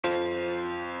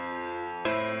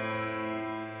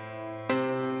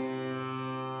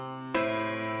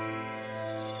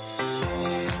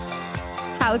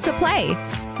How to play.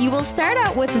 You will start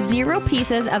out with 0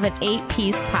 pieces of an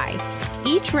 8-piece pie.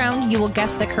 Each round, you will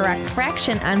guess the correct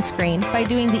fraction on screen by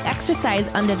doing the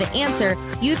exercise under the answer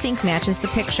you think matches the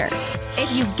picture.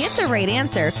 If you get the right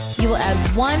answer, you will add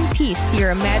 1 piece to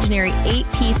your imaginary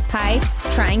 8-piece pie,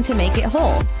 trying to make it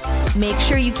whole. Make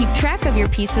sure you keep track of your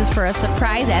pieces for a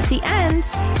surprise at the end.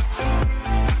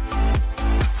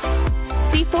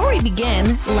 Before we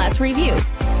begin, let's review.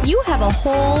 You have a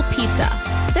whole pizza.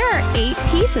 There are 8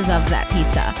 pieces of that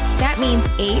pizza. That means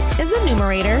 8 is the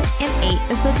numerator and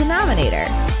 8 is the denominator.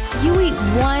 You eat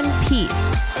 1 piece.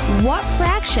 What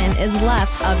fraction is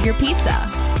left of your pizza?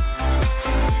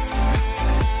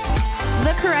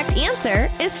 The correct answer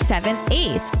is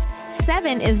 7/8.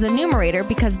 7 is the numerator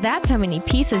because that's how many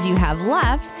pieces you have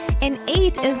left, and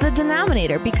 8 is the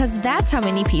denominator because that's how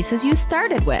many pieces you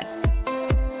started with.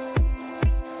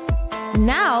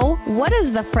 Now, what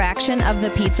is the fraction of the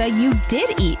pizza you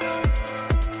did eat?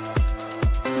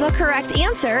 The correct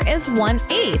answer is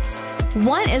 1/8.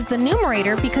 1 is the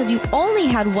numerator because you only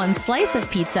had 1 slice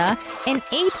of pizza, and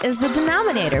 8 is the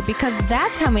denominator because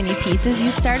that's how many pieces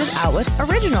you started out with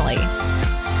originally.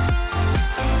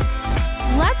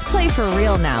 Let's play for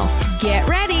real now. Get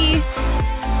ready!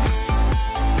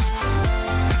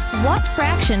 What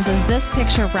fraction does this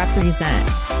picture represent?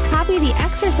 Copy the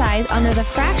exercise under the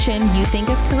fraction you think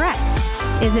is correct.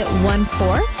 Is it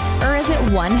 1/4 or is it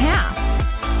 1/2?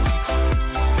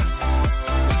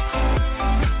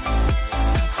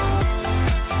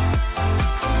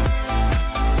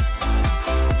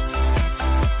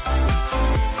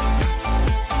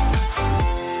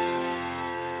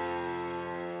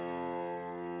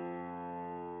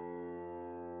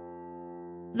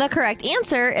 The correct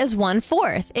answer is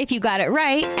 1/4. If you got it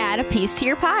right, add a piece to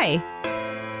your pie.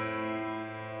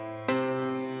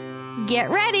 Get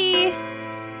ready!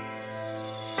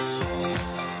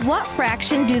 What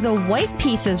fraction do the white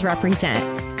pieces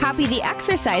represent? Copy the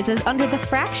exercises under the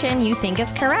fraction you think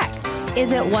is correct.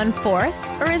 Is it 1/4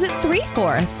 or is it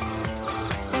 3/4?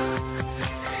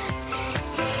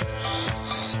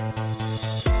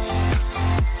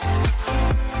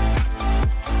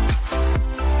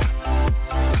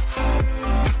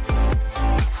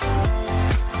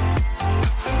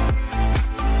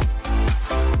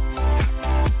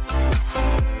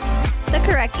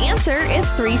 The correct answer is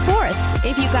 3/4.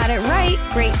 If you got it right,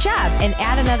 great job, and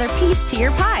add another piece to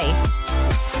your pie.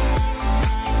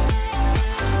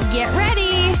 Get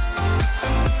ready!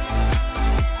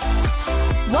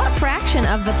 What fraction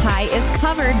of the pie is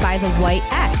covered by the white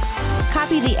X?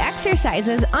 Copy the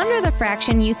exercises under the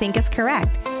fraction you think is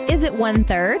correct. Is it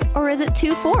 1/3 or is it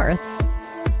 2/4?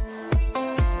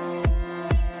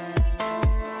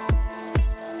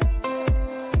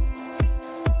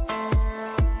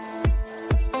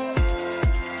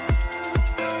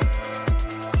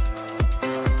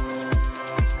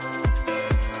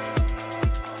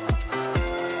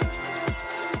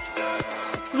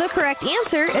 The correct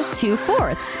answer is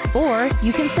 2/4, or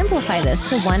you can simplify this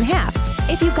to 1/2.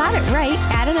 If you got it right,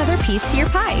 add another piece to your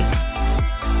pie.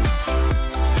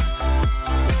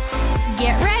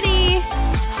 Get ready!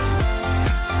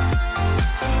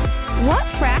 What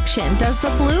fraction does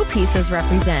the blue pieces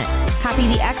represent? Copy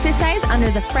the exercise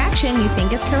under the fraction you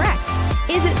think is correct.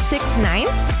 Is it 6/9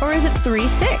 or is it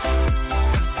 3/6?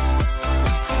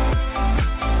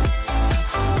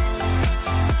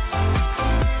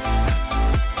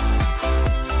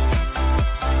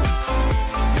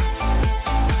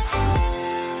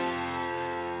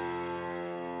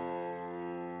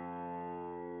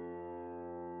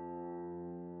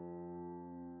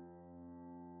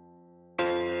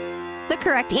 The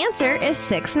correct answer is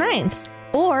 6/9.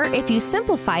 Or if you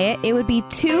simplify it, it would be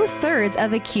 2/3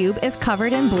 of a cube is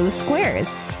covered in blue squares.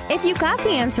 If you got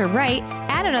the answer right,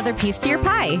 add another piece to your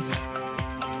pie.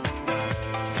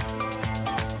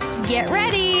 Get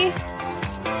ready!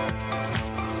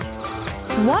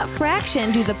 What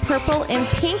fraction do the purple and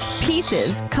pink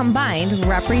pieces combined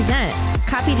represent?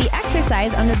 Copy the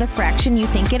exercise under the fraction you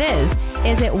think it is.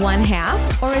 Is it 1/2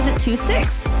 or is it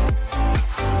 2/6?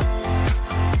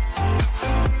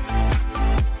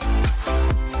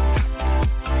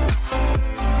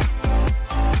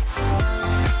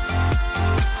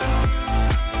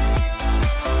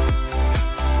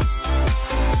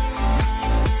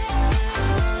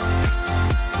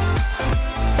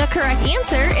 The correct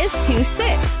answer is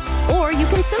 2/6, or you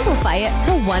can simplify it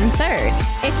to 1/3.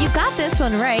 If you got this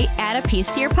one right, add a piece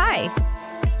to your pie.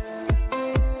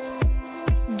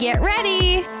 Get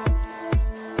ready!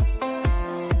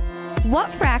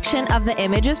 What fraction of the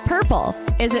image is purple?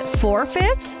 Is it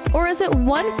 4/5 or is it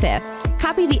 1/5?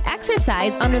 Copy the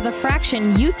exercise under the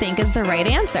fraction you think is the right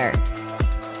answer.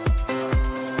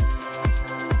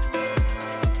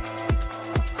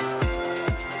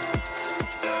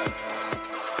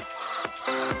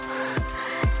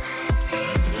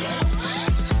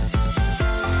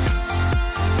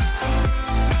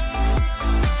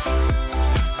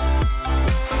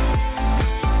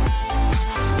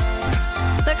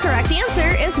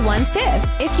 answer is 1/5.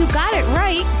 If you got it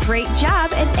right, great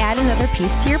job, and add another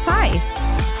piece to your pie.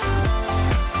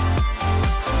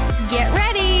 Get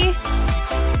ready!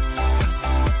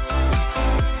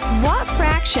 What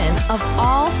fraction of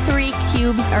all 3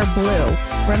 cubes are blue?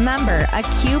 Remember, a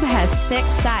cube has 6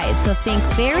 sides, so think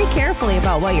very carefully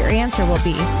about what your answer will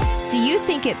be. Do you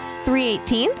think it's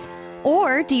 3/18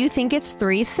 or do you think it's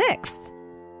 3/6?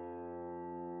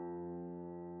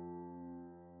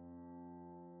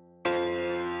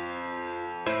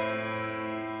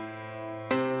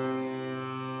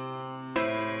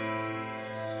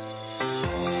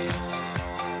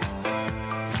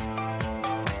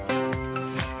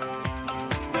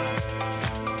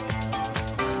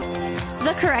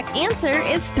 The correct answer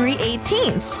is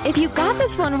 3/18. If you got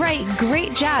this one right,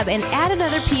 great job, and add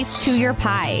another piece to your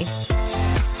pie.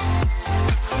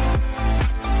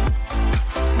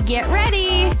 Get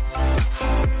ready!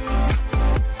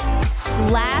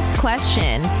 Last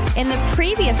question. In the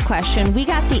previous question, we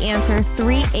got the answer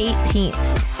 3/18.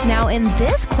 Now in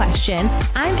this question,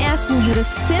 I'm asking you to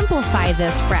simplify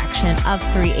this fraction of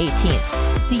 3/18.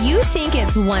 Do you think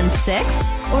it's 1/6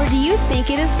 or do you think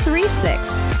it is 3/6?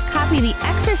 Copy the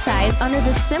exercise under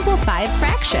the simplified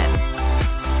fraction.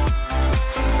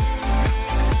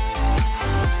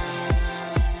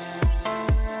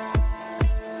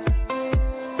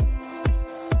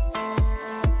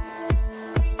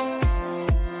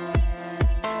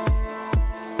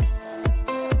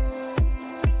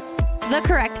 The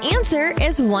correct answer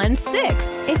is 1/6.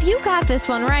 If you got this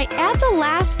one right, add the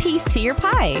last piece to your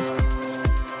pie.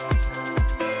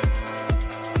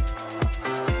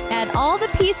 Add all the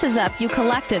pieces up you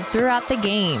collected throughout the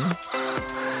game.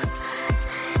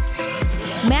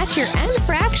 Match your end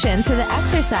fraction to the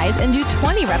exercise and do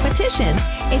 20 repetitions.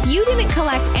 If you didn't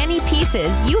collect any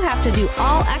pieces, you have to do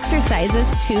all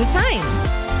exercises 2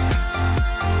 times.